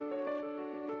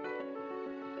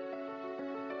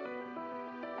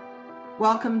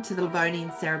Welcome to the Livoni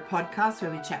and Sarah podcast, where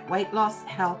we chat weight loss,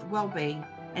 health, well-being,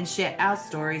 and share our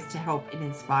stories to help and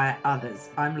inspire others.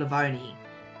 I'm Livoni.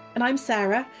 And I'm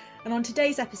Sarah, and on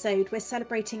today's episode, we're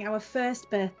celebrating our first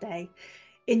birthday.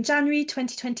 In January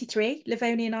 2023,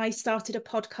 Livoni and I started a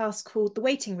podcast called The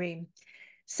Waiting Room.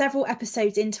 Several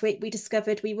episodes into it, we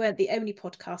discovered we weren't the only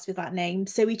podcast with that name,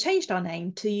 so we changed our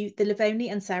name to the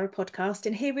Livoni and Sarah podcast,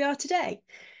 and here we are today.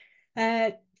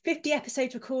 50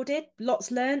 episodes recorded, lots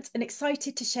learnt, and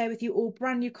excited to share with you all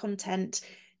brand new content,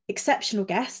 exceptional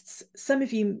guests, some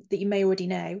of you that you may already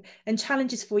know, and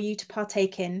challenges for you to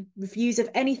partake in, reviews of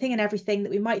anything and everything that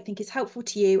we might think is helpful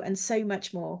to you, and so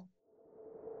much more.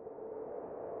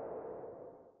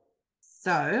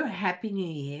 So, Happy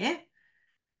New Year.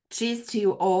 Cheers to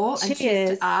you all, and cheers to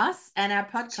Cheers. us and our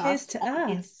Cheers podcast to on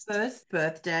its us. first Our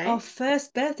birthday.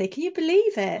 first birthday. Can you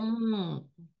believe it?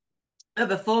 But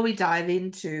before we dive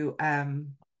into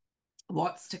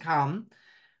what's to come,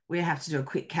 we have to do a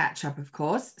quick catch up, of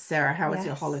course. Sarah, how was your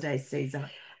Yes. holiday season?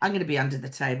 I'm going to be under the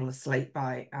table asleep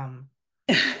by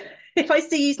If I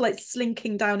see you like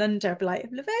slinking down under, I'll be like,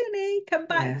 Livoni, come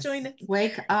back, yes, join us.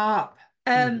 wake up.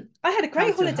 I had a How great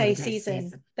was your holiday holiday season.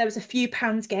 season? There was a few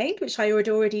pounds gained, which I had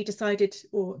already decided,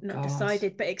 or not God.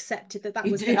 decided, but accepted that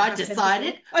You was do. going to I happen before.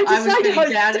 decided I I was decided going I to was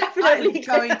gain. I was definitely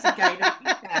going to gain a few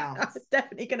I was pounds.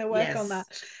 definitely going to work on that.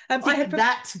 Yes. Tick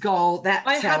that goal, that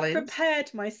I had challenge.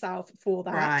 prepared myself for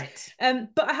that. Right.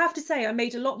 But I have to say, I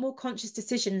made a lot more conscious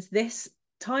decisions this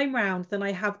time round than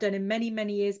I have done in many,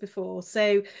 many years before.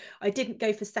 So I didn't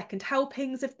go for second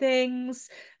helpings of things.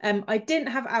 I didn't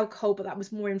have alcohol, but that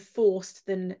was more enforced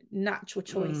than natural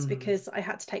choice because I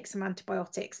had to take some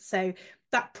antibiotics. So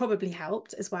that probably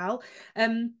helped as well.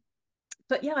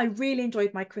 But yeah, I really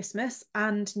enjoyed my Christmas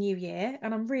and New Year,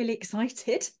 and I'm really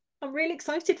excited. I'm really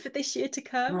excited for this year to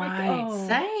come. Right. Really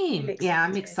Same. Yeah,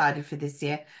 I'm excited. excited for this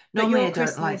year. But Normally your I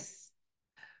don't like Christmas,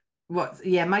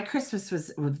 my Christmas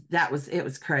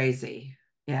was crazy.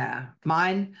 Yeah.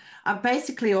 Mine,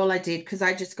 basically all I did, because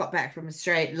I just got back from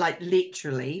Australia, like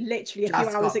literally literally a few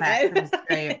just hours got back ago. from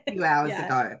Australia a few hours Yeah.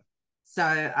 ago.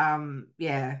 So,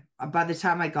 yeah, by the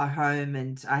time I got home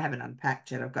and I haven't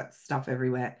unpacked yet, I've got stuff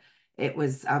everywhere. It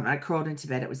was, I crawled into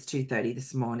bed, it was 2:30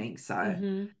 this morning. So,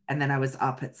 Hmm. and then I was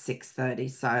up at 6:30.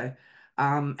 So,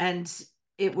 and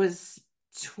it was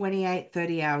 28,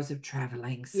 30 hours of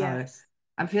traveling. So, Yes.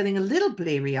 I'm feeling a little You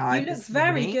bleary-eyed look this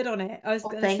very morning. good on it. I was Oh,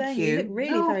 going to say, thank you look you.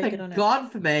 really Oh, very good thank on it.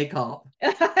 God for makeup.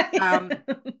 Um,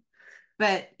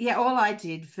 but yeah, all I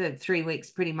did for 3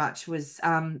 weeks pretty much was eat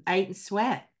and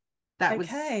sweat. That was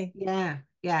Okay.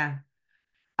 yeah.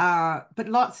 But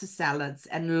lots of salads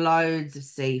and loads of I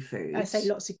seafood. say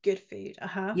lots of good food.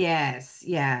 Uh-huh. Yes,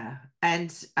 yeah.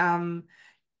 And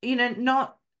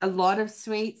not a lot of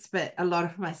sweets, but a lot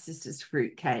of my sister's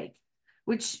fruit cake,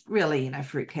 which really,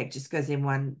 fruit cake just goes in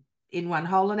one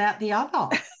hole and out the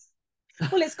other.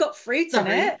 Well, it's got fruit in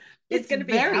Sorry, it. It's it's going to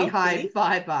be very high in healthy.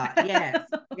 fiber. Yes,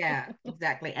 yeah,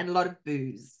 exactly. And a lot of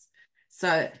booze. So,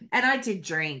 and I did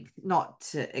drink, not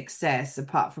to excess,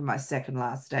 apart from my second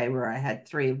last day where I had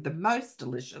three of the most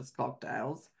delicious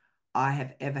cocktails I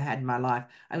have ever had in my life.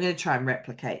 I'm going to try and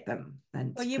replicate them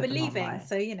and Well, you were put them on leaving, my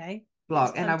so it was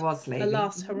blog. And I time to was a leaving.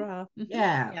 last hurrah.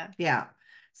 Yeah, Yeah. yeah.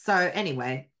 So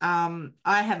anyway, I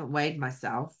haven't weighed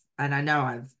myself and I know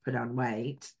I've put on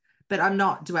weight, but I'm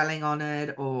not dwelling on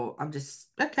it or I'm just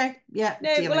okay, yeah, No,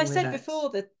 well, I dealing with said it. before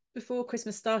that before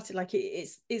Christmas started, like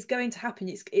it's going to happen.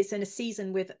 It's in a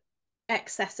season with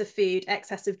excess of food,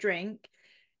 excess of drink.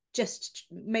 Just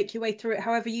make your way through it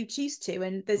however you choose to,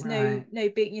 and there's no Right. no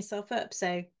beating yourself up.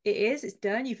 So it's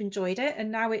done. You've enjoyed it,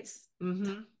 and now it's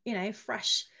Hmm.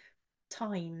 fresh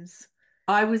times.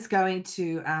 I was going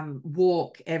to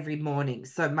walk every morning.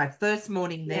 So my first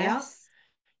morning there, Yes.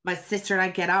 my sister and I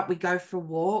get up, we go for a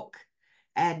walk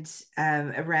and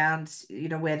around,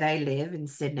 where they live in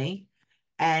Sydney.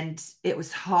 And it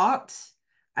was hot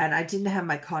and I didn't have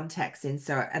my contacts in.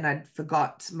 So, and I'd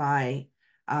forgot my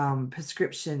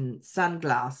prescription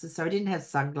sunglasses. So I didn't have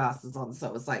sunglasses on. So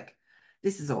it was like,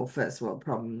 this is all first world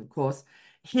problem, of course.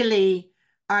 Hilly,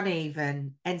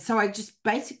 uneven. And so I just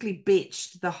basically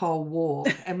bitched the whole walk.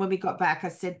 And when we got back, I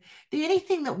said, the only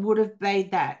thing that would have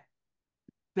made that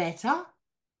better,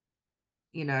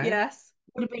 you know, Yes.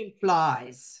 would have been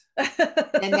flies.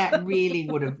 Then that really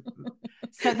would have.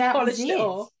 So that was Polished it it.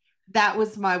 off. That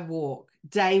was my walk,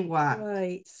 day one.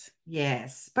 Right.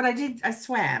 Yes. But I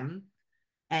swam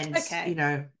and, Okay.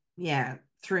 yeah,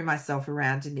 threw myself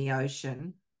around in the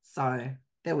ocean. So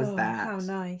there was Oh, how that.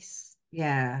 nice.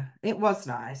 Yeah, it was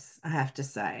nice, I have to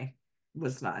say. It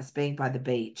was nice being by the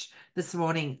beach. This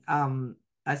morning,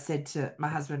 I said to my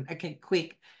husband, okay,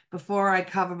 quick, before I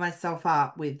cover myself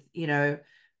up with,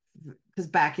 because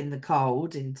back in the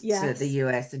cold into the Yes.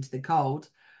 US, into the cold,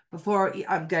 before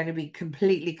I'm going to be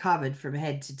completely covered from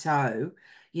head to toe,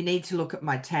 you need to look at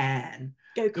my tan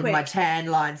Go in my quick. tan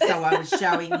line. So I was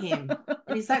showing him,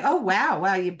 and he's like, "Oh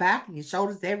wow, your back and your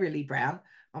shoulders, they're really brown."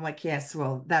 I'm like, "Yes,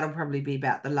 well, that'll probably be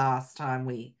about the last time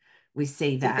we see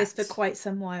See this for that." quite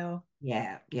some while.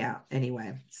 Yeah, yeah.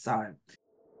 Anyway, so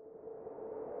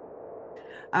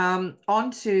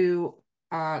on to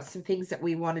some things that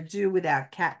we want to do with our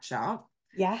catch up,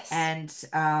 Yes. and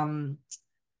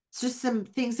it's just some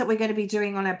things that we're going to be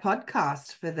doing on our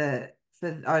podcast for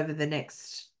over the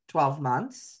next 12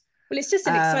 months. Well, it's just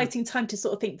an Um, exciting time to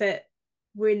sort of think that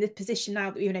we're in the position now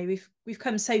that, we've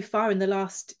come so far in the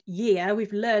last year.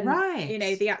 We've learned,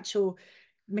 right. the actual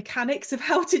mechanics of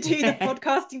how to do the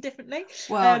podcasting differently.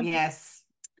 Well, Um, yes.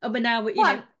 and we're now,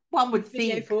 One would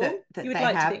video think form. that You would they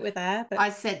like to have. think we're there, but I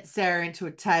sent Sarah into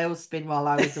a tailspin while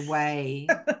I was away,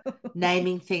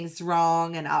 naming things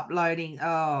wrong and uploading.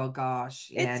 Oh gosh.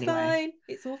 Yeah, it's anyway. fine.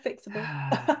 It's all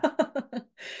fixable.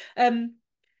 um,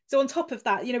 so on top of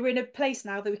that, we're in a place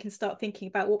now that we can start thinking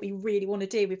about what we really want to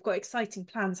do. We've got exciting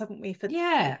plans, haven't we, for this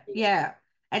Yeah, year? yeah.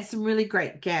 And some really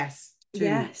great guests too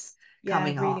Yes. Yeah,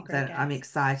 coming really up great that I'm guest.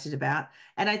 excited about.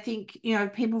 And I think,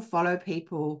 people follow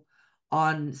people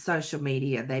on social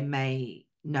media. They may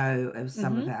know of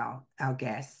some of Hmm. our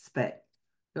guests, but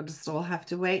you'll just all have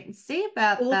to wait and see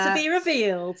about All to be that.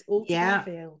 revealed. All to be Yeah,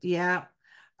 revealed. yeah.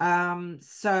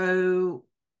 So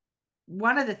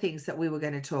one of the things that we were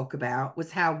going to talk about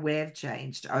was how we've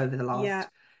changed over the last Yeah.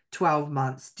 12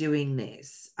 months doing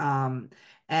this.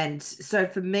 And so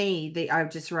for me, I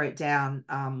just wrote down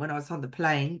when I was on the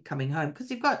plane coming home,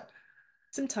 because you've got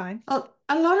Some time. a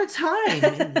lot of time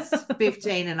in this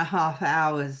 15 and a half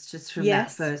hours just from that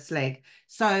Yes. first leg.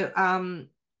 So, and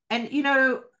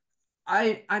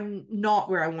I'm not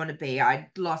where I want to be. I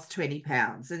lost 20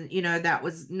 pounds, and that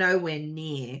was nowhere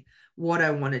near what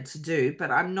I wanted to do,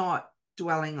 but I'm not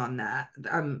dwelling on that.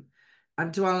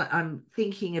 I'm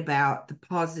thinking about the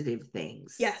positive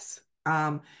things. Yes.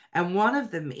 Um, and one of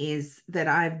them is that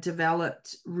I've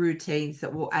developed routines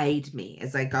that will aid me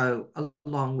as I go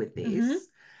along with Hmm. this.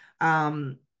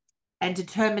 Um, and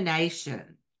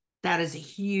determination. That is a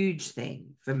huge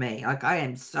thing for me. Like, I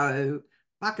am so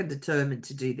fucking determined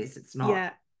to do this. It's not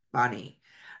Yeah. funny.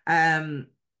 Um,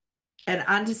 and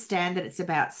understand that it's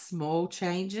about small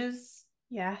changes.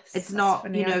 Yes. It's That's not,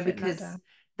 funny. I've written that because down.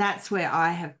 that's where I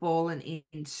have fallen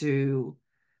into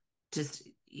just,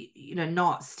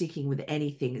 not sticking with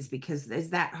anything, is because there's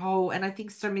that whole, and I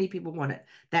think so many people want it,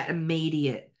 that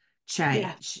immediate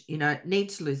Yeah. change. Need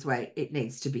to lose weight, it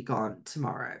needs to be gone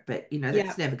tomorrow, but Yeah.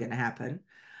 that's never going to happen.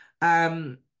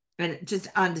 um and just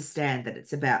understand that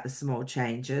it's about the small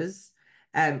changes.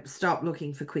 Stop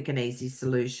looking for quick and easy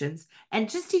solutions, and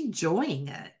just enjoying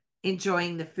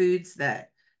the foods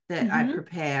that I Hmm.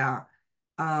 prepare,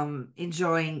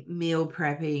 enjoying meal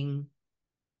prepping,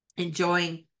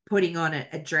 enjoying putting on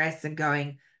a dress and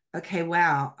going, okay,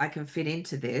 wow, I can fit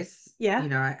into this. Yeah.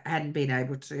 I hadn't been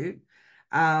able to.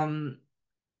 Um,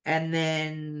 and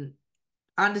then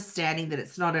understanding that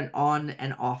it's not an on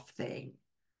and off thing.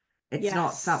 It's not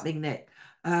Yes. something that,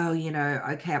 oh,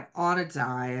 okay, I'm on a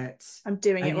diet. I'm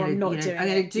doing it I'm or gonna, I'm not I'm doing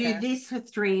gonna it. do Yeah. this for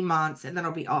 3 months and then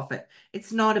I'll be off it.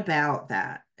 It's not about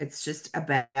that. It's just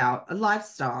about a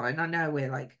lifestyle. And I know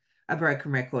we're like a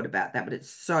broken record about that, but it's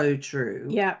so true.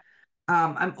 Yeah.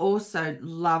 I'm also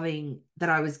loving that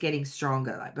I was getting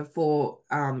stronger. Like before,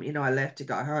 I left to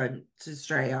go home to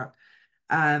Australia.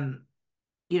 Um,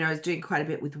 I was doing quite a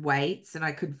bit with weights, and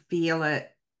I could feel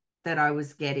it, that I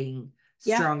was getting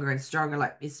Yeah. stronger and stronger,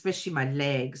 like especially my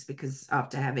legs, because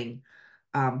after having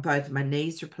both my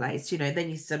knees replaced, then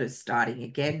you're sort of starting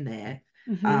again there,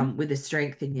 Hmm. with the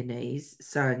strength in your knees,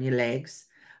 so in your legs.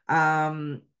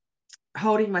 Um,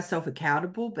 Holding myself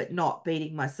accountable, but not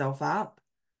beating myself up,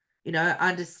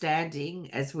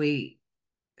 understanding, as we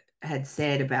had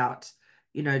said about,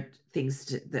 things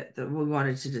that we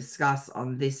wanted to discuss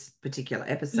on this particular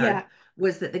episode, Yeah.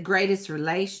 was that the greatest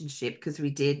relationship, because we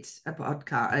did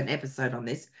an episode on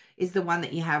this, is the one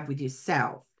that you have with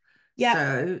yourself. Yeah.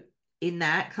 So in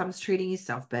that comes treating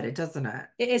yourself better, doesn't it?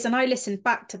 It is. And I listened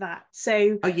back to that.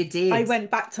 So Oh, you I did. went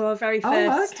back to our very Oh,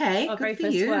 first, okay. Good for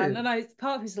one. you. And I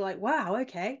part of me was like, wow,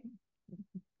 okay.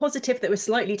 Positive that we're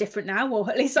slightly different now, or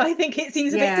at least I think it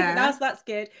seems a bit different now, so Yeah. that's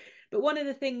good. But one of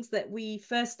the things that we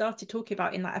first started talking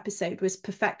about in that episode was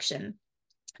perfection.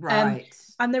 Um, Right.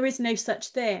 and there is no such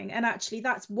thing. And actually,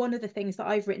 that's one of the things that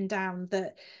I've written down,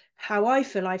 that how I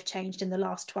feel I've changed in the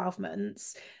last 12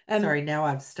 months. Sorry, now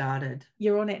I've started.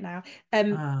 You're on it now.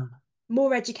 Um, Ah.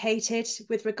 more educated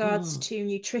with regards Mm. to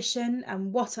nutrition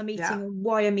and what I'm eating Yeah. and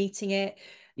why I'm eating it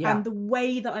and Yeah. the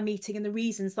way that I'm eating and the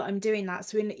reasons that I'm doing that.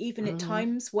 So even at Hmm.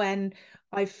 times when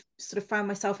I've sort of found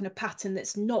myself in a pattern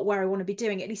that's not where I want to be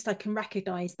doing, at least I can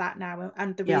recognize that now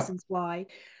and the Yeah. reasons why.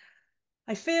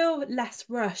 I feel less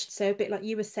rushed. So a bit like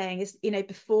you were saying is,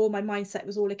 before my mindset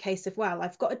was all a case of, well,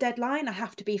 I've got a deadline. I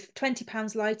have to be 20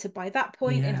 pounds lighter by that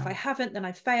point. And if Yeah. I haven't, then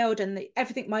I've failed and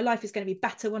everything, my life is going to be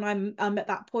better when I'm at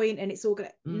that point. And it's all going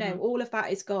to, no, Hmm. all of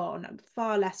that is gone. I'm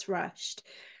far less rushed.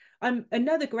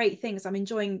 Another great thing is I'm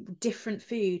enjoying different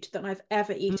food than I've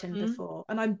ever eaten Hmm. before.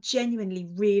 And I'm genuinely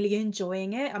really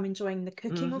enjoying it. I'm enjoying the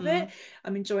cooking of it. Hmm.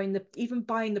 I'm enjoying the even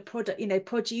buying the product,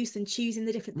 produce and choosing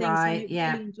the different things. So I'm Right.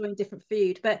 Yeah. really enjoying different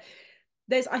food. But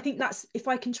I think that's if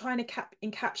I can try and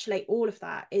encapsulate all of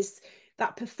that is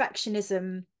that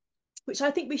perfectionism, which I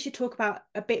think we should talk about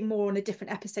a bit more on a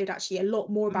different episode, actually, a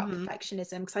lot more about Hmm.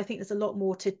 perfectionism, because I think there's a lot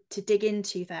more to dig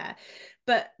into there.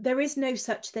 But there is no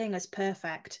such thing as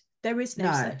perfect. There is no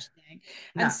No. such thing.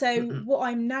 And No. so Mm-mm. what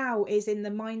I'm now is in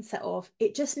the mindset of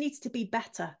it just needs to be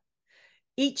better.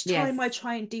 Each time I Yes.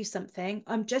 try and do something,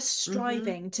 I'm just Hmm.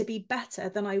 striving to be better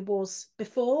than I was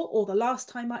before, or the last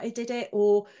time I did it,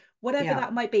 or whatever Yeah.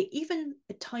 that might be, even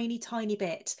a tiny, tiny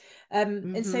bit.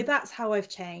 And so Hmm. that's how I've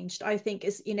changed. I think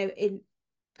is, in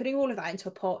putting all of that into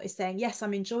a pot is saying, yes,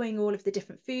 I'm enjoying all of the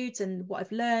different foods and what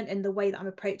I've learned and the way that I'm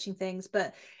approaching things,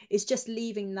 but it's just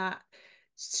leaving that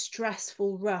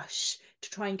stressful rush to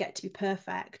try and get to be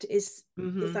perfect is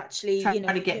Hmm. actually, Trying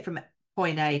to get from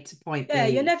point A to point yeah,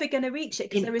 you're B never going to reach it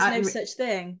because in there is no such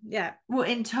thing. Yeah. well,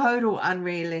 in total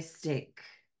unrealistic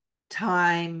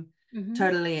time, Hmm.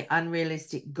 totally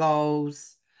unrealistic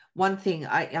goals. One thing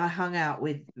I hung out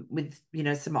with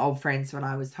some old friends when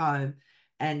I was home,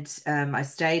 and I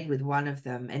stayed with one of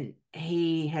them, and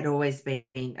he had always been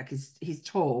because he's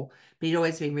tall, but he'd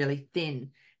always been really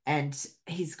thin, and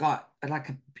he's got like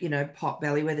a pot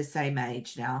belly. We're the same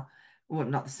age now. Well,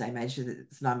 not the same age,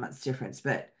 it's 9 months difference,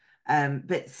 but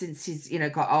since he's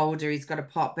got older, he's got a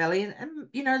pot belly, and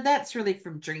that's really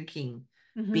from drinking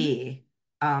Hmm. beer,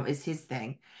 is his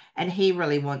thing, and he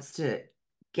really wants to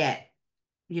get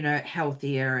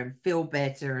healthier and feel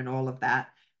better and all of that.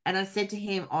 And I said to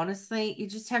him, honestly, you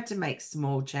just have to make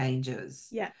small changes.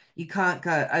 Yeah. You can't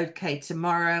go, okay,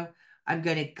 tomorrow I'm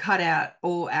going to cut out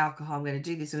all alcohol. I'm going to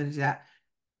do this. I'm going to do that.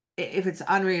 If it's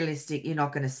unrealistic, you're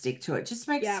not going to stick to it. Just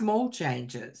make Yeah. small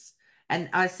changes. And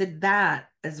I said that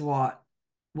is what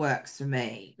works for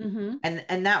me. Hmm.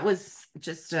 And that was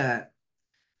just I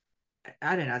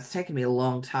don't know, it's taken me a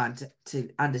long time to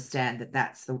understand that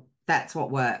that's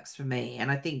what works for me. And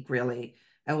I think really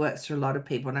it works for a lot of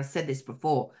people. And I've said this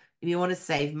before, if you want to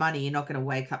save money, you're not going to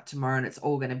wake up tomorrow and it's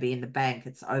all going to be in the bank.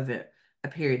 It's over a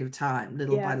period of time,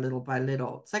 little by Yeah. little by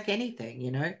little. It's like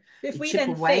anything, If you we chip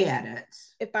then away think at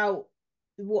it. about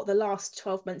what the last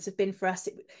 12 months have been for us,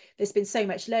 there's been so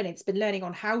much learning. It's been learning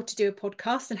on how to do a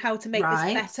podcast and how to make this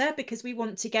Right? better because we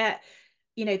want to get,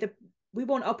 the we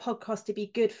want our podcast to be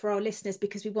good for our listeners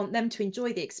because we want them to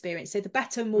enjoy the experience. So the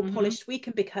better and more Hmm. polished we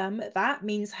can become at that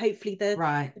means hopefully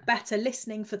Right. the better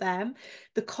listening for them,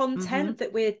 the content Hmm.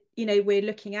 that we're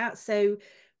looking at. So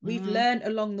we've Hmm. learned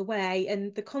along the way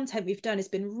and the content we've done has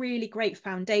been really great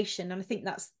foundation. And I think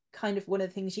that's kind of one of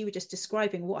the things you were just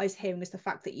describing. What I was hearing was the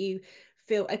fact that you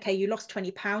feel okay, you lost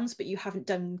 20 pounds, but you haven't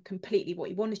done completely what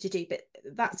you wanted to do. But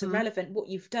that's Hmm. irrelevant. What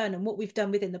you've done and what we've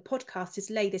done within the podcast is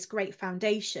lay this great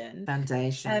foundation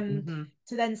Foundation. um, Hmm.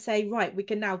 to then say, right, we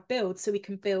can now build. So we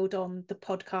can build on the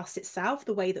podcast itself,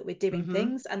 the way that we're doing Hmm.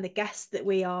 things, and the guests that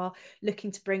we are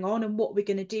looking to bring on, and what we're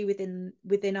going to do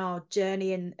within our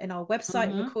journey and our website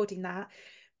and Hmm. recording that.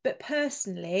 But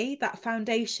personally, that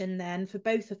foundation then for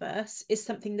both of us is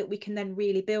something that we can then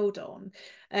really build on.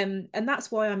 And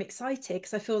that's why I'm excited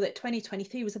because I feel that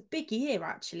 2023 was a big year,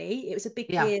 actually. It was a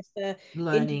big Yeah. year for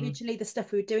Learning. individually the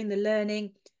stuff we were doing, the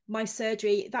learning, my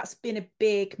surgery. That's been a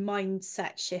big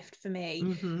mindset shift for me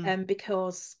Hmm.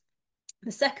 because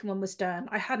the second one was done.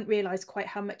 I hadn't realized quite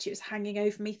how much it was hanging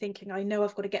over me, thinking, I know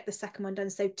I've got to get the second one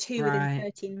done. So, two within Right.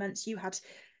 13 months, you had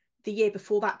the year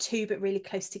before that too, but really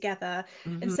close together.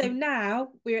 And so Hmm.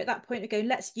 now we're at that point of going,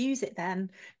 let's use it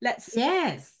then. Let's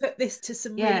Yes. put this to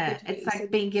some really Yeah. good It's use. like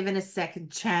And being given a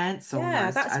second chance yeah,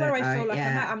 almost. that's I where don't I know. feel like I'm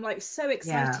at. Yeah. I'm like so Yeah.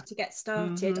 excited to get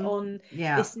started Hmm. on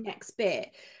Yeah. this next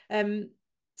bit. Um,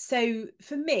 so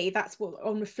for me, that's what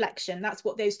on reflection, that's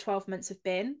what those 12 months have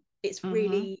been. It's Hmm.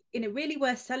 really, really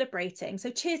worth celebrating.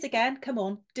 So cheers again. Come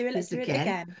on, let's Cheers do it again.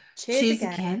 again. Cheers Cheers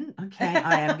again. again. Okay.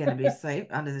 I am going to be asleep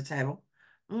under the table.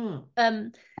 Mm.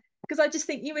 um, because I just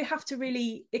think you have to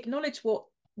really acknowledge what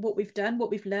what we've done, what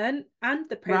we've learned, and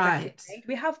the progress we've Right. made.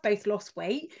 We have both lost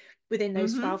weight within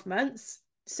those Mm-hmm. 12 months.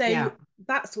 So Yeah.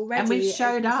 that's And we've already a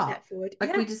showed step up. forward.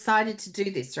 Like we Yeah. decided to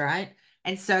do this, right?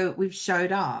 And so we've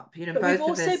showed up. But we've Both of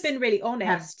also us been really have,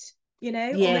 honest, on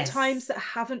the times yes. that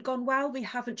haven't gone well. We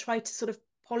haven't tried to sort of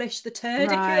polish the turd,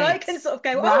 if you like, Right. and sort of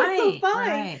go, oh, it's all Right. fine.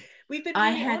 Right. We've been I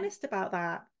really had honest about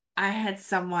that. I had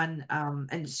someone,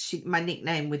 and my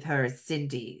nickname with her is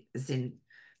Cindy, as in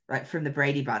like from the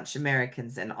Brady Bunch.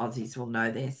 Americans and Aussies will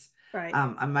know this. Right.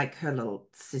 I'm like her little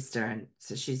sister, and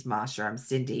so she's Marsha, I'm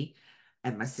Cindy,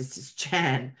 and my sister's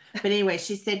Jan. But anyway,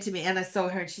 she said to me, and I saw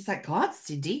her, and she's like, God,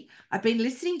 Cindy, I've been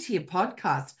listening to your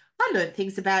podcast. I learned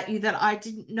things about you that I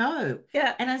didn't know.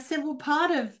 Yeah. And I said, well,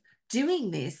 part of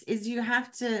doing this is you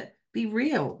have to be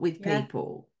real with Yeah.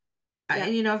 people. Yeah.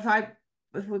 And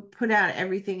if we put out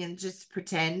everything and just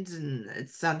pretend and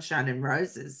it's sunshine and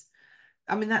roses,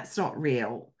 I mean that's not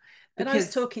real And I was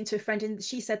because talking to a friend, and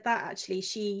she said that actually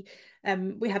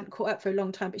we hadn't caught up for a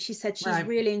long time, but she said she's right,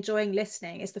 really enjoying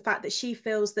listening. Is the fact that she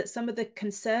feels that some of the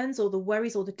concerns or the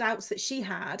worries or the doubts that she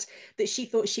had, that she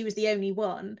thought she was the only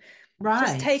one,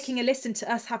 just right, taking a listen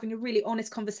to us having a really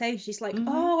honest conversation, she's like, hmm,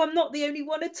 oh, I'm not the only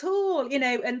one at all, and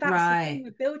that's the thing. right,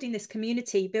 We're building this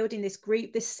community, building this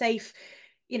group, this safe,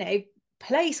 you know,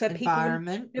 place where people,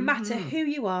 environment, no matter who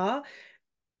you are,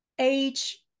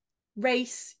 age,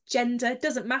 race, gender,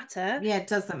 doesn't matter. yeah, it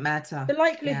doesn't The matter,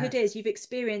 likelihood yeah, is you've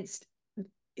experienced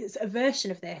a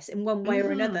version of this in one way or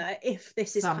hmm, another, if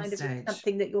this is some kind of stage,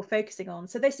 something that you're focusing on.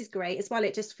 So this is great as well.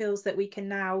 It just feels that we can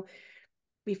now,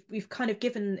 we've kind of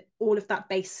given all of that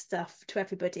base stuff to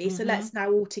everybody. So let's hmm,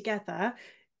 now all together,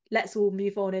 let's all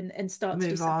move on and start to do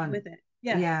move something with on, it.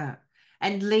 Yeah. yeah,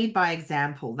 and lead by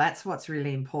example. That's what's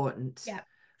really important Yeah.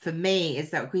 for me is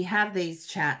that we have these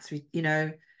chats. We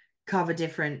cover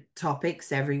different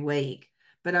topics every week,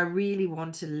 but I really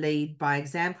want to lead by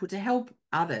example to help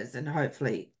others and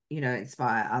hopefully,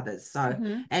 inspire others. So,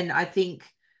 Mm-hmm. and I think,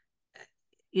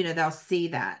 they'll see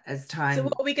that as So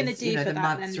what time, are we going to as, do for the that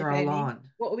months then, roll Livoni? on.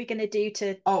 What are we going to do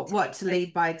Oh, to what make to those?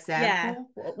 lead by Yeah. example?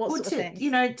 What Well, sort of to,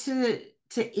 things?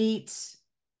 to eat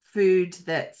food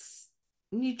that's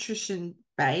nutrition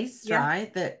based, Yeah.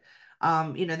 right? That,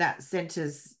 that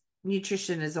centers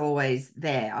nutrition is always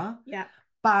there, Yeah.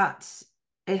 but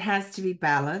it has to be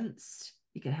balanced.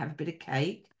 You can have a bit of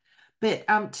cake, but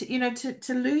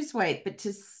to lose weight, but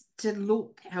to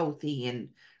look healthy and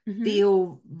Mm-hmm.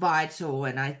 feel vital,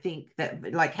 and I think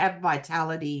that like have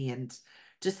vitality and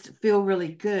just feel really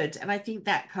good, and I think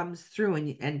that comes through,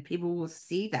 and people will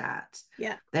see that.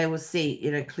 Yeah. They will see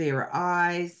clearer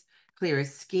eyes, clearer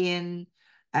skin,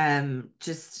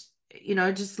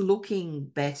 just looking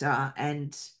better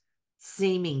and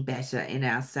seeming better in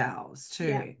ourselves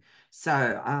Yeah. too.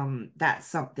 So that's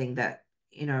something that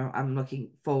I'm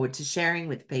looking forward to sharing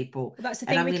with people, Well, that's the and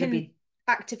thing. I'm We going to can be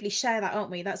actively share that, aren't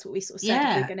we? That's what we sort of said.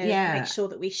 We're yeah, going to make yeah, sure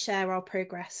that we share our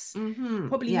progress,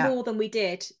 probably yeah, more than we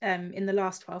did in the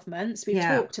last 12 months. We've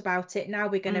yeah, talked about it. Now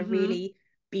we're going to mm-hmm, really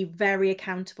be very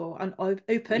accountable and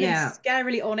open and yeah.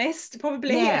 scarily honest,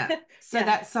 probably. Yeah. So Yeah.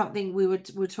 that's something we were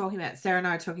talking about. Sarah and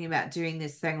I are talking about doing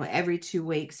this thing where every 2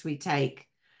 weeks we take,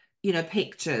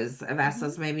 pictures of Hmm.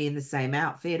 ourselves maybe in the same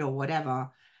outfit or whatever.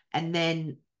 And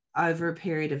then over a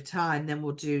period of time, then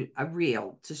we'll do a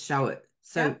reel to show it Yeah.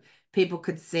 so people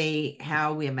could see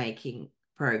how we're making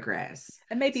progress.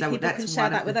 And maybe So people that's can share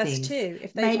one that of the with us things. too,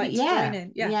 if they'd Maybe, like to join yeah,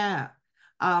 in. Yeah. yeah.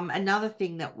 Another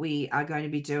thing that we are going to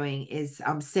be doing is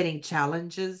setting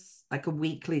challenges, like a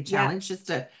weekly Yeah. challenge, just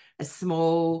a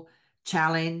small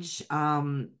challenge.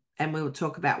 And we will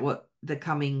talk about what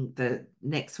the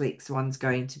next week's one's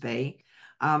going to be.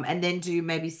 And then do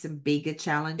maybe some bigger Bigger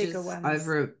challenges ones.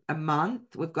 over a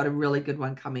month. We've got a really good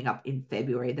one coming up in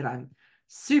February that I'm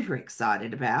super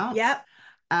excited about. Yeah.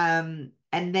 And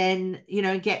then,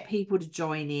 get people to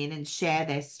join in and share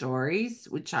their stories,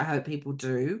 which I hope people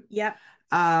do. Yeah.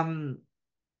 Um,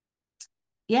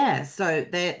 yeah, so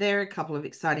there are a couple of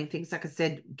exciting things. Like I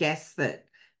said, guests that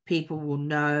people will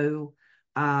know.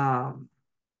 Um,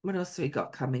 what else have we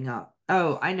got coming up?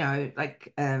 Oh, I know,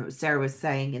 like Sarah was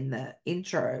saying in the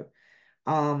intro,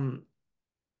 um,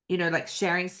 like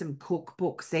sharing some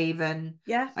cookbooks even.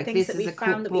 Yeah. Like Things this that is we a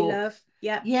found that we cookbook. love.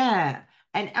 Yeah. Yeah.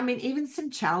 And I mean, even some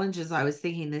challenges, I was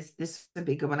thinking this would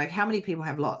be a good one. Like how many people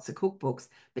have lots of cookbooks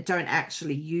but don't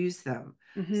actually use them?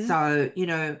 Hmm. So,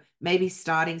 maybe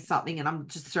starting something, and I'm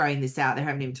just throwing this out there, I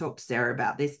haven't even talked to Sarah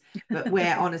about this, but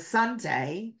where on a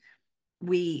Sunday,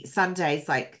 Sundays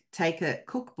like take a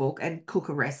cookbook and cook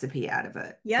a recipe out of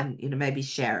it Yep. and maybe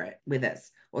share it with us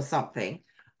or something.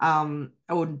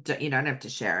 Or don't have to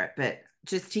share it, but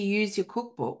just to use your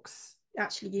cookbooks,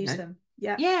 Actually you use know. them.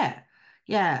 Yeah. Yeah.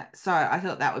 Yeah, so I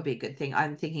thought that would be a good thing.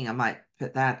 I'm thinking I might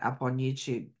put that up on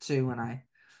YouTube too when I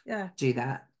Yeah, do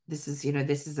that. This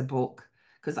is a book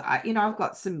because I've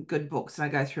got some good books and I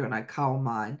go through and I cull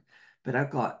mine, but I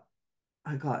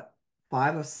got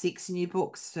 5 or 6 new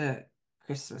books for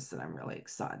Christmas that I'm really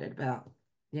excited about.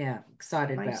 Yeah,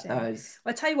 excited about exciting. those.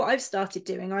 I tell you what I've started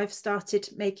doing. I've started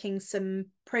making some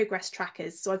progress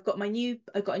trackers. So I've got a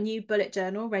new bullet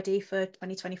journal ready for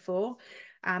 2024,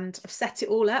 and I've set it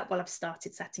all up. Well, I've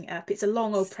started setting it up. It's a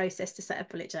long old process to set a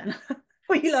bullet journal.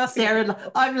 What are you laughing at me Sarah,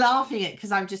 for? I'm laughing at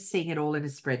because I'm just seeing it all in a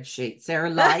spreadsheet. Sarah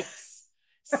likes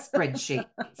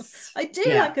spreadsheets. I do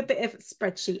Yeah. like a bit of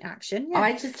spreadsheet action, yeah.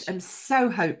 I just am so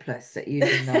hopeless at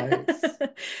using those.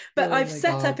 But Oh I've my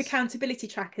set up God. accountability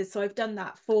trackers, so I've done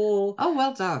that Oh,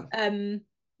 well done.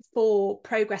 for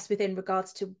progress within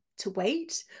regards to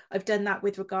weight. I've done that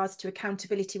with regards to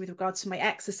accountability with regards to my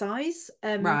exercise.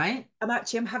 Right.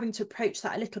 I'm having to approach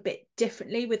that a little bit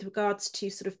differently with regards to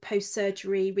sort of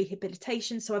post-surgery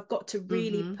rehabilitation. So I've got to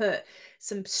really Mm-hmm. put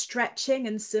some stretching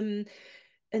and some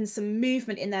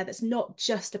movement in there that's not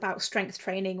just about strength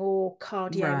training or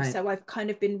cardio. Right. So I've kind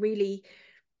of been really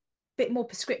bit more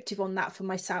prescriptive on that for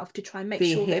myself to try and make For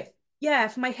your sure that, hip. yeah,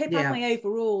 for my hip and Yeah. my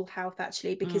overall health,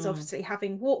 actually, because Mm. obviously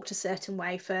having walked a certain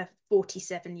way for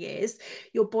 47 years,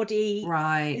 your body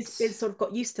Right. is sort of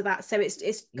got used to that. So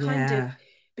it's kind of Yeah.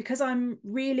 because I'm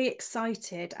really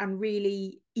excited and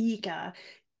really eager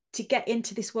to get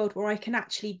into this world where I can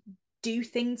actually do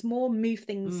things,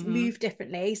 Mm-hmm. move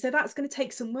differently. So that's going to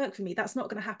take some work for me. That's not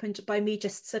going to happen by me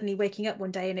just suddenly waking up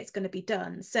one day and it's going to be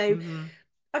done. So Mm-hmm.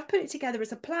 I've put it together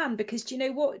as a plan because do you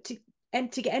know what? To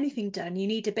get anything done, you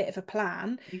need a bit of a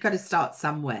plan. You've got to start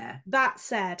somewhere. That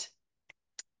said,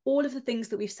 all of the things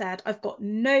that we've said, I've got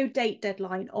no date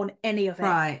deadline on any of it.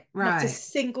 Right. Not a Right.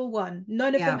 single one.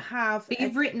 None of them Yeah. have But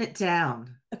you've written it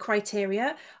down. a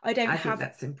criteria. I think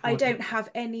that's I don't important. have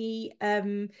any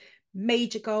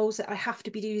major goals that I have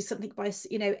to be doing something by,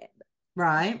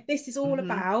 Right. this is all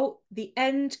Mm-hmm. about the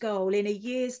end goal in a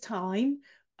year's time.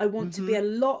 I want to be a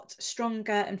Mm-hmm. lot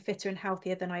stronger and fitter and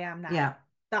healthier than I am now. Yeah.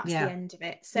 That's the Yeah. end of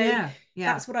it. So Yeah.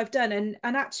 Yeah. that's what I've done. And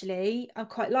actually, I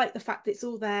quite like the fact that it's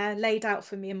all there laid out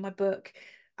for me in my book.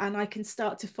 And I can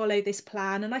start to follow this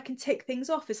plan and I can tick things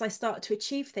off as I start to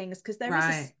achieve things because there is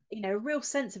Right. a real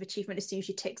sense of achievement as soon as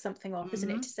you tick something off, isn't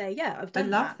it? Mm-hmm. To say, yeah, I've I done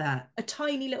love that. that. A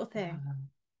tiny little thing. Oh.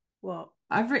 What?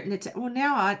 I've written it. Well,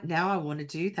 now I want to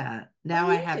do that. Oh, Now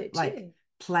I you need to do have it like too.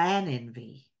 plan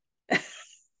envy.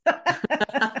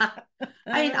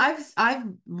 I mean, I've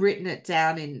written it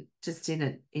down in just in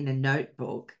a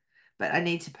notebook, but I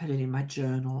need to put it in my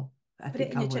journal. I Put it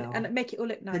think in I your journal and will. make it all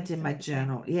look Put it nice in and my everything.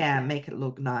 journal. Yeah, Yeah, make it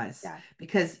look nice. yeah.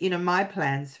 Because, my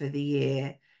plans for the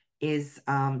year is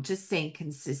just seeing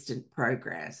consistent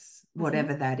progress, Hmm.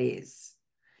 whatever that is.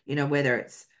 Whether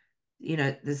it's,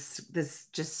 this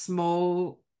just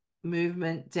small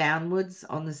movement downwards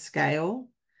on the scale,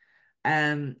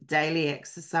 daily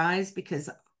exercise, because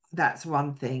that's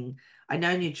one thing. I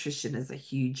know nutrition is a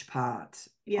huge part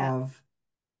Yeah. of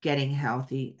getting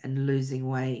healthy and losing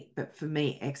weight, but for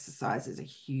me, exercise is a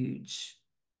huge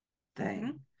Hmm.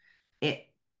 thing.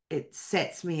 It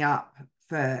sets me up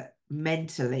for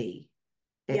mentally.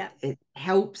 Yeah. It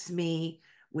helps me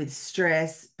with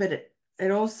stress, but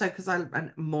it also, because I'm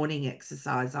a morning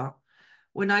exerciser,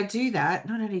 when I do that,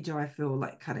 not only do I feel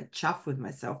like kind of chuffed with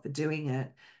myself for doing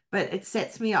it, but it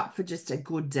sets me up for just a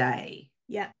good day,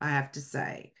 Yeah. I have to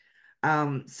say.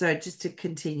 So just to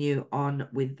continue on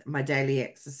with my daily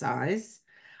exercise,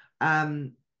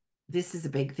 um, this is a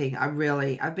big thing.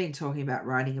 I've been talking about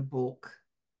writing a book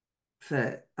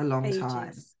for a long time.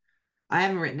 Ages. I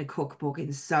haven't written a cookbook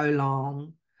in so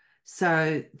long.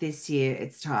 So this year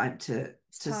it's time to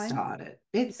It's to time. start it.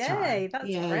 It's time. Yay, that's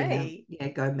Yeah, yeah. great. Yeah,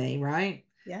 go me, right?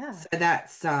 Yeah. So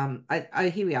that's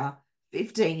here we are.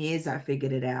 15 years I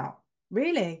figured it out.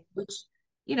 Really? Which,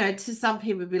 to some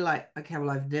people would be like, okay, well,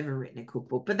 I've never written a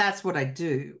cookbook, but that's what I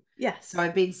do. So Yes.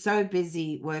 I've been so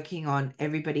busy working on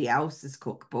everybody else's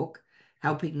cookbook,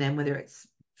 helping them, whether it's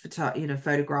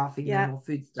photographing them Yeah. or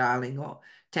food styling or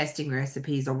testing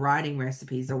recipes or writing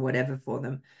recipes or whatever for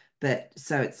them. But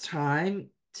so it's time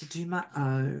to do my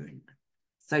own.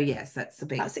 So yes, that's the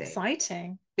big That's thing.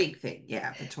 exciting. Big thing,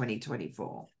 yeah, for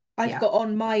 2024. I've Yeah. got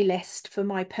on my list for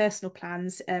my personal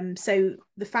plans. So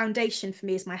the foundation for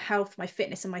me is my health, my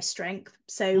fitness, and my strength.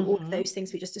 So all of Hmm. those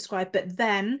things we just described. But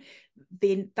then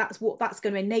that's what that's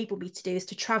going to enable me to do is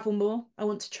to travel more. I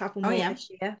want to travel Oh more yeah. this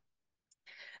year.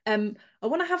 I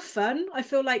want to have fun. I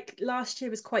feel like last year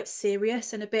was quite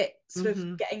serious and a bit sort of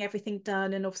Hmm. getting everything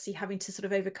done and obviously having to sort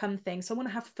of overcome things. So I want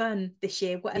to have fun this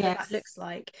year, whatever that looks Yes.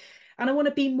 like. and I want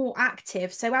to be more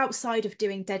active. So outside of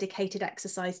doing dedicated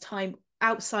exercise time,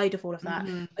 outside of all of that,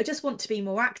 Mm-hmm. I just want to be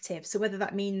more active. So whether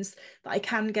that means that I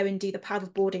can go and do the paddle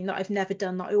boarding that I've never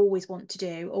done that I always want to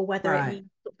do, or whether it Right. means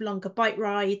longer bike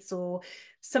rides or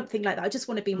something like that. I just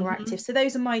want to be more active. Mm-hmm. So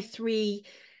those are my three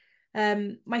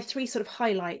sort of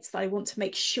highlights that I want to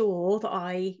make sure that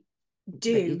I That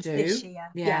you do this do. year.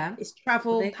 Yeah, Yeah. is Well,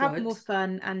 travel, they're have good. more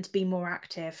fun, and be more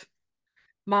active.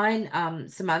 Mine,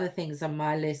 some other things on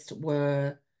my list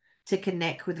were to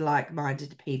connect with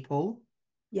like-minded people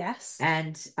Yes.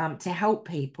 and to help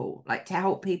people, like to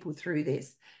help people through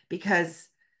this, because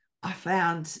I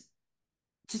found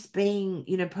just being,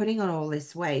 putting on all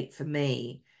this weight for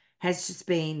me has just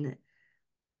been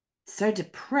so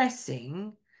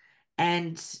depressing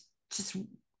and just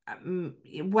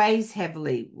it weighs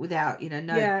heavily without,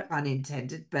 no Yeah. pun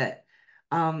intended, but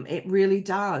it really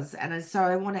does. And so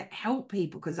I want to help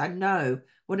people because I know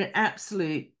what an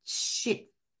absolute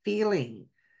shit feeling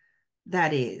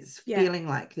that is, Yeah. feeling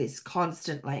like this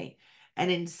constantly. And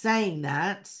in saying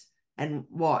that, and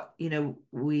what,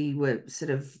 we were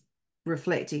sort of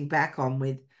reflecting back on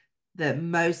with the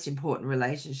most important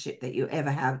relationship that you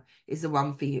ever have is the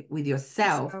one for you with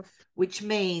yourself, Yourself. which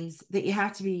means that you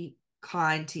have to be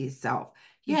kind to yourself.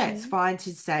 Yeah, it's Hmm. fine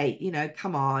to say,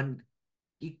 come on,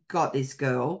 you got this,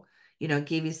 girl,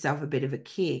 give yourself a bit of a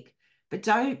kick, but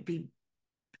don't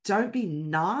be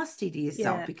nasty to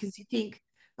yourself Yeah. because you think,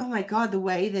 oh my God, the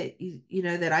way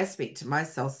that that I speak to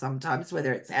myself sometimes,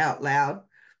 whether it's out loud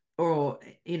or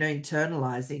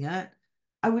internalizing it,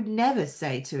 I would never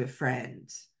say to a friend.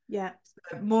 Yeah.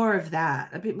 So more of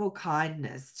that, a bit more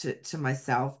kindness to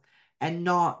myself and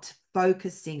not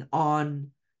focusing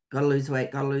on gotta lose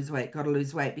weight, gotta lose weight, gotta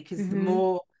lose weight, because the Hmm.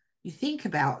 more you think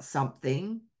about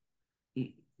something,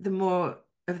 the more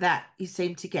of that you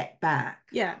seem to get back.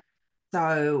 Yeah.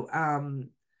 So,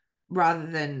 rather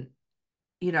than,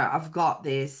 I've got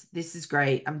this is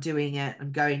great, I'm doing it,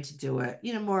 I'm going to do it,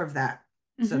 more of that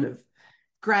sort Hmm. of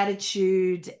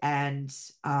gratitude and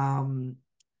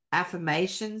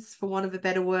affirmations, for want of a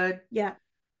better word, Yeah.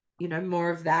 more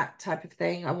of that type of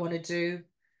thing I want to do.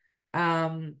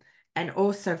 Um, and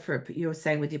also for you were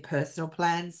saying with your personal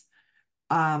plans,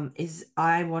 is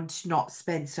I want to not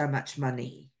spend so much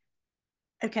money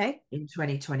Okay. in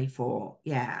 2024.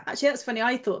 Yeah. Actually, that's funny.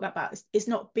 I thought about it's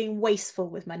not being wasteful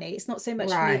with money. It's not so much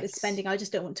for me the Right. spending. I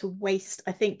just don't want to waste.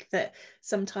 I think that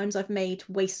sometimes I've made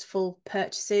wasteful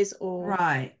purchases or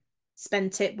Right.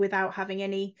 spent it without having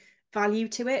any value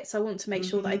to it. So I want to make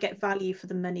sure that I Hmm. get value for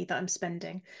the money that I'm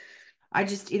spending. I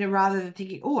just, rather than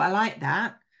thinking, oh, I like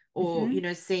that, or,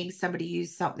 Hmm. seeing somebody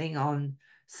use something on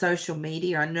social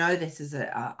media, I know this is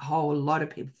a whole lot of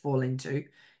people fall into.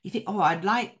 You think, oh, I'd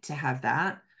like to have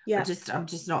that. Yeah. I'm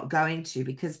just not going to,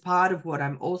 because part of what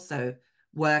I'm also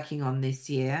working on this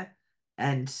year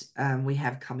and we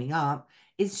have coming up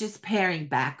is just paring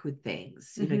back with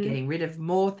things, Hmm. getting rid of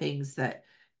more things that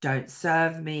don't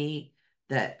serve me,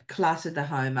 that clutter the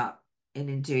home up. And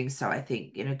in doing so, I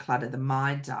think, clutter the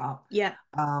mind up. Yeah.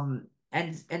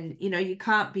 And you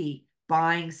can't be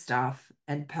buying stuff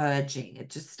and purging. It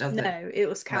just doesn't No, it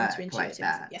was work like counterintuitive.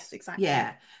 that. Yes, exactly.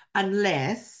 Yeah.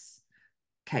 Unless,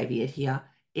 caveat here,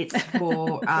 it's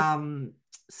for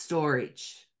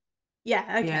storage.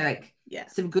 Yeah. Okay. Like Yeah.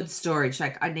 some good storage.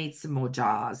 Like I need some more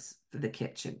jars for the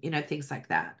kitchen, things like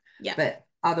that. Yeah. But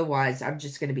otherwise, I'm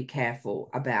just going to be careful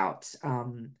about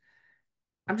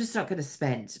I'm just not going to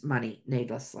spend money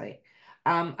needlessly.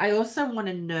 I also want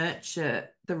to nurture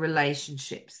the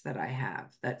relationships that I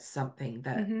have. That's something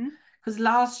that, Hmm. because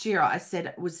last year I said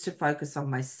it was to focus on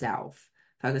myself,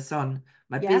 focus on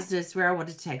my Yeah. business, where I want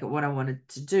to take it, what I wanted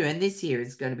to do. And this year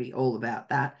is going to be all about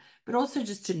that, but also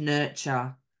just to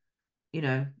nurture, the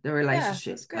Yeah. That's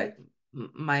relationships, good. like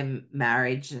my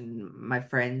marriage and my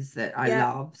friends that I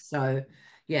Yeah. love. So,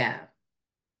 yeah,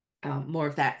 more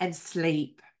of that. And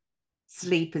sleep.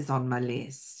 Sleep is on my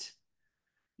list.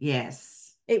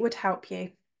 Yes, It would help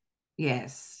you.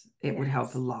 yes, it would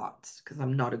help a Yes. lot because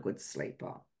I'm not a good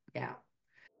sleeper. Yeah.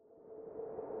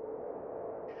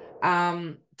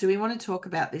 Do we want to talk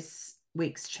about this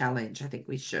week's challenge? I think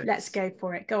we should. Let's go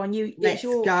for it. Go on. Let's This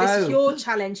is go. your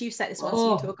challenge. You set this one, so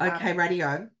you Oh, talk about okay, it.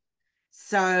 radio.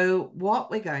 So, what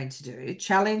we're going to do,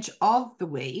 challenge of the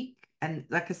week, and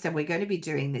like I said, we're going to be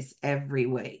doing this every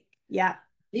week. Yeah.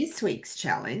 This week's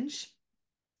challenge,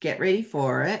 get ready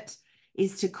for it,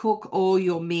 is to cook all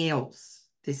your meals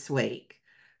this week.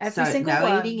 Every So single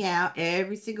no eating one. out,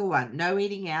 every single one. No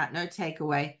eating out, no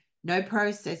takeaway, no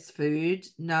processed food,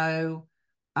 no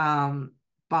um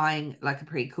buying like a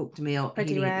pre-cooked meal, Ready,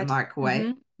 heating it in the red. microwave.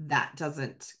 Hmm. That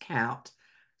doesn't count.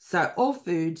 So all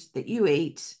food that you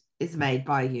eat is made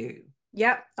by you,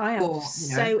 Yep, I am or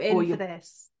so or in for your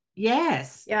this.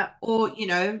 yes, Yeah, or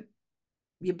your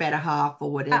better half or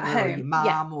at whatever, or your home. Yeah,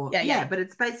 mom, or yeah, yeah, but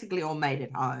it's basically all made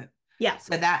at home. yeah.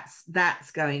 So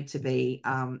that's going to be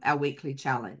our weekly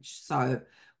challenge. So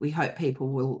we hope people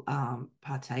will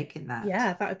partake in that.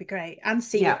 Yeah, that would be great. And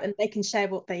see Yeah, and they can share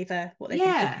what they've been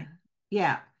yeah, cooking.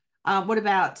 yeah. What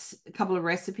about a couple of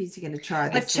recipes you're going to try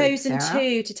I've this week, chosen Sarah?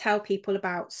 two to tell people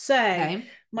about. So Okay,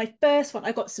 my first one,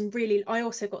 I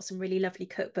also got some really lovely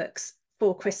cookbooks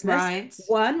for Christmas. right,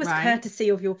 One was right. courtesy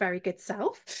of your very good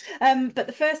self. But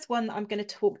the first one that I'm going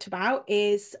to talk about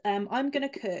is I'm going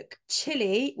to cook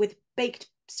chili with baked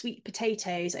sweet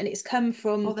potatoes, and it's come Oh,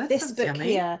 from that this sounds book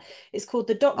yummy. here. It's called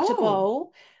The Doctor Oh,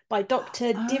 Bowl by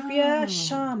Dr. Divya oh.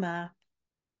 Sharma.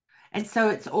 And so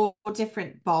it's all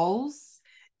different bowls,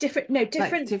 Different, no, like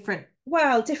different, different.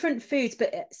 well, different foods,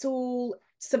 but it's all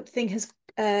something has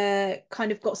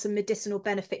kind of got some medicinal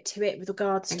benefit to it with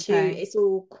regards to Okay, it's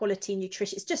all quality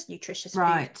nutrition. It's just nutritious food.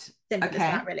 right. Simple as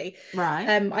that, Okay, really.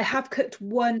 right. I have cooked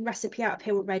one recipe out of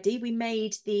here already. We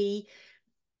made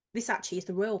this actually is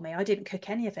the royal me. I didn't cook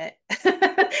any of it,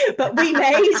 but we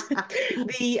made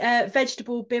the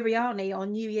vegetable biryani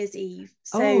on New Year's Eve.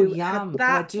 Oh, So had yum. Oh, I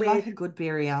that do like with a good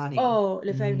biryani. Oh,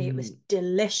 Livonia, it was Mm,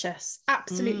 delicious.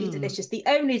 Absolutely mm. delicious. The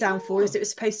only downfall is Oh, it was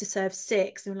supposed to serve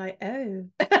six. And we're like, oh.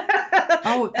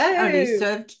 oh, that only No.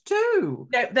 served two.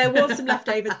 No, there was some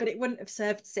leftovers, but it wouldn't have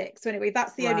served six. So anyway,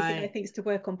 that's the only thing I Right. think is to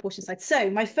work on portion size. So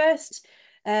my first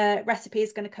recipe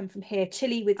is going to come from here,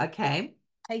 chili with Okay.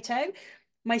 potato.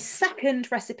 My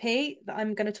second recipe that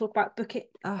I'm going to talk about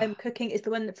Oh, cooking is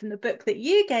the one from the book that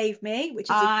you gave me,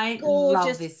 which is a I love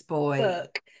gorgeous this boy.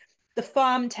 book, The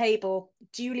Farm Table,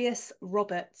 Julius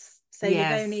Roberts. So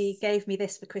Livoni Yes. gave me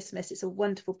this for Christmas. It's a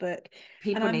wonderful book. And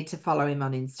People need to follow him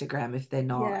on Instagram if they're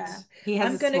not. yeah, He has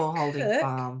I'm a going to small holding cook.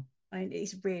 farm.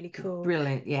 It's really cool.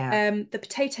 Brilliant. Yeah. The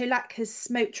potato latkes,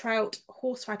 smoked trout,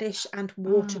 horseradish, and Oh,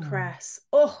 watercress.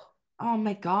 Oh, oh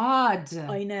my God.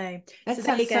 I know. That So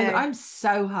there sounds you so good. go. I'm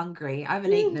so hungry. I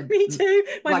haven't eaten Me too.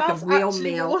 My like a mouth's real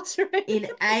actually meal watering. in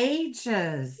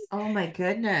ages. Oh my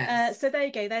goodness. So there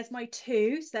you go. There's my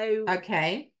two. So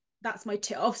Okay. that's my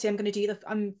two. Obviously,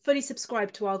 I'm fully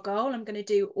subscribed to our goal. I'm going to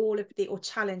do all of or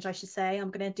challenge, I should say.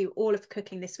 I'm going to do all of the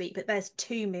cooking this week, but there's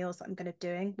two meals that I'm going to be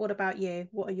doing. What about you?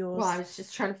 What are Well, I yours? was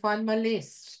just trying to find my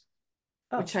list,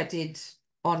 Oh, which I did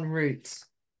en route.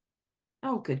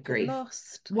 Oh, good get grief.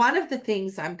 lost. One of the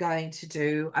things I'm going to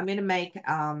do, I'm going to make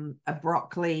a um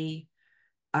broccoli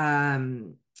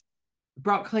and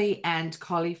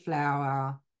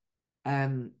cauliflower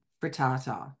um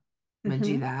frittata. I'm going to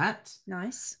do Mm-hmm. that.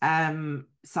 Nice.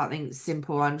 Something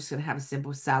simple. I'm just going to have a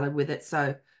simple salad with it,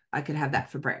 so I could have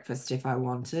that for breakfast if I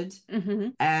wanted. Mm-hmm.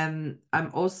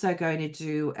 I'm also going to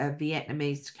do a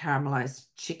Vietnamese caramelized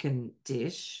chicken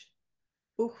dish.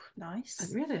 Oh, I'd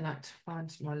nice. really like to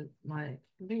find my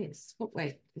list. Oh,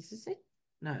 wait, this is it?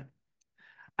 No.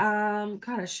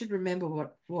 God, I should remember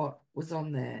what was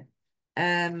on there.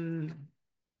 Um,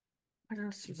 what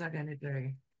else was I going to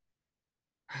do?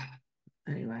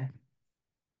 Anyway,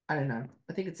 I don't know.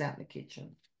 I think it's out in the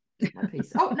kitchen. My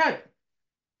piece. Oh no,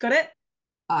 Got it?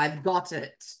 I've got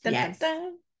it. Dun, dun, Yes.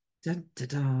 dun. Dun,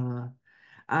 dun,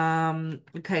 dun.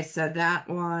 Okay, so that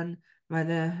one,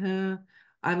 I'm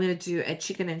gonna do a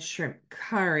chicken and shrimp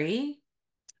curry.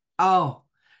 Oh,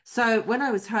 so when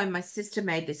I was home, my sister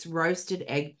made this roasted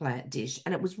eggplant dish,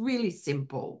 and it was really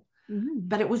simple, Mm.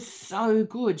 but it was so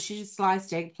good. She just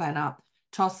sliced eggplant up,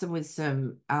 tossed them with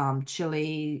some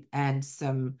chili and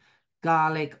some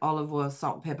garlic, olive oil,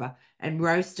 salt, and pepper, and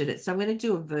roasted it. So I'm going to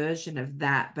do a version of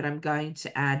that, but I'm going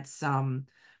to add some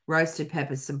roasted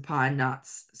peppers, some pine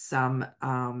nuts, some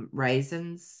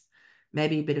raisins,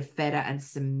 maybe a bit of feta and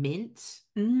some mint.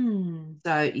 Mm.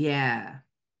 So yeah,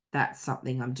 that's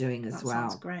something I'm doing as That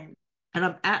sounds well. great. And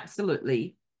I'm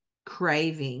absolutely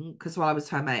craving, because while I was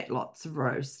home, I ate lots of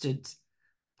roasted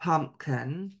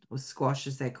pumpkin or squash,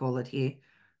 as they call it here.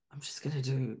 I'm just going to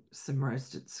do some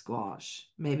roasted squash,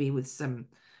 maybe with some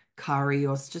curry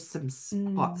or just some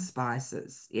hot Mm.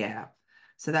 spices. Yeah.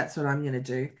 So that's what I'm going to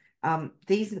do.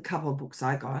 These are the couple of books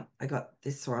I got. I got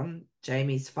this one,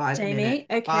 Jamie's Jamie,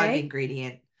 five okay.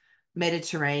 ingredient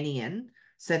Mediterranean.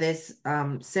 So there's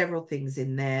several things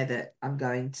in there that I'm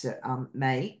going to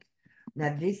make.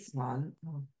 Now this one,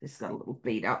 oh, this got a little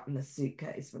beat up in the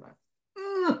suitcase, but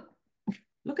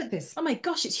look at this. Oh my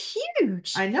gosh, it's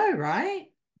huge. I know, right?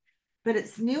 But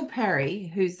it's Neil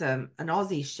Perry, who's an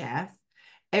Aussie chef.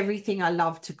 Everything I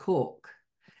love to cook.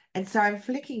 And so I'm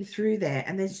flicking through there,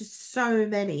 and there's just so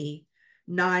many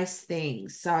nice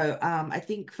things. So I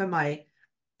think for my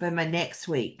next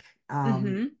week,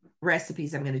 Mm-hmm.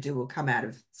 recipes I'm going to do will come out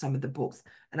of some of the books.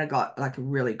 And I got like a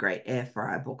really great air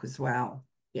fryer book as well.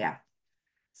 Yeah.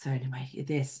 So anyway,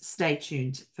 stay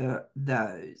tuned for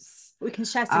those. We can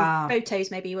share some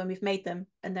photos maybe when we've made them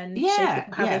and then show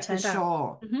people how they For turned out.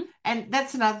 sure. And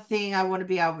that's another thing I want to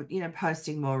be able,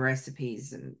 posting more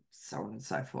recipes and so on and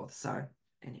so forth. So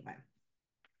anyway,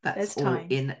 that's all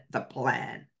in the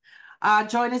plan.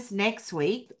 Join us next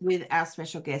week with our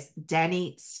special guest,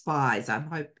 Danny Spies. I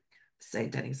hope I say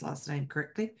Danny's last name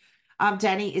correctly.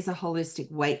 Danny is a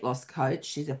holistic weight loss coach.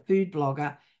 She's a food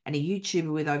blogger and a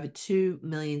YouTuber with over 2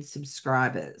 million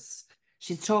subscribers.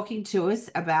 She's talking to us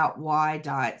about why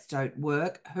diets don't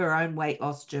work, her own weight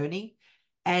loss journey,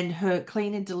 and her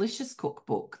clean and delicious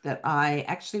cookbook that I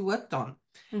actually worked on.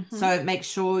 So make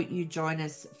sure you join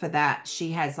us for that. She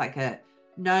has like a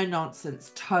no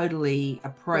nonsense, totally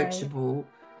approachable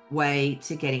way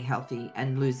to getting healthy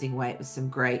and losing weight with some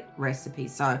great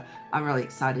recipes. So I'm really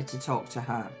excited to talk to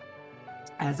her.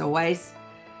 As always,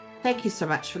 thank you so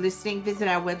much for listening. Visit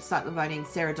our website,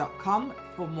 livoniandsarah.com,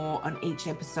 for more on each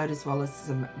episode, as well as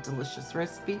some delicious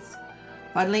recipes.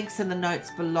 Find links in the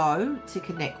notes below to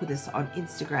connect with us on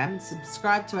Instagram and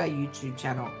subscribe to our YouTube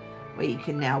channel, where you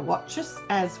can now watch us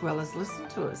as well as listen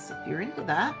to us if you're into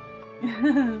that.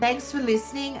 Thanks for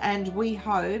listening, and we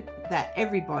hope that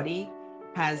everybody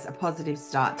has a positive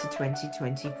start to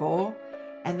 2024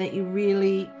 and that you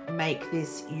really make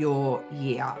this your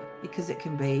year, because it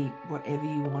can be whatever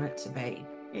you want it to be.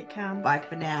 It can. Bye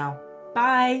for now.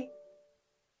 Bye.